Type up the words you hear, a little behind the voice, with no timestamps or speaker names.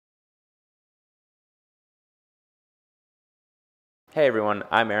Hey everyone,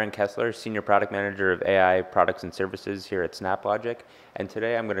 I'm Aaron Kessler, Senior Product Manager of AI Products and Services here at SnapLogic, and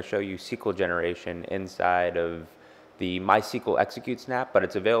today I'm going to show you SQL generation inside of the MySQL Execute Snap, but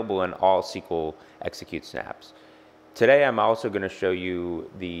it's available in all SQL Execute Snaps. Today I'm also going to show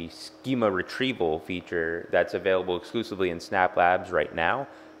you the schema retrieval feature that's available exclusively in Snap Labs right now.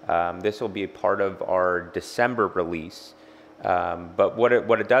 This will be a part of our December release, but what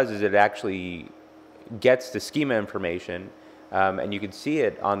it does is it actually gets the schema information, and you can see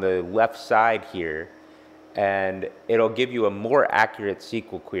it on the left side here, and it'll give you a more accurate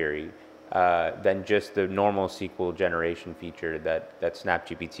SQL query than just the normal SQL generation feature that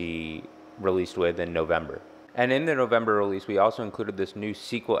SnapGPT released with in November. And in the November release, we also included this new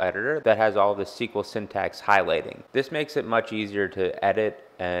SQL editor that has all the SQL syntax highlighting. This makes it much easier to edit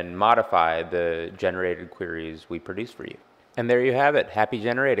and modify the generated queries we produce for you. And there you have it. Happy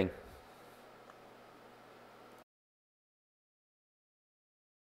generating.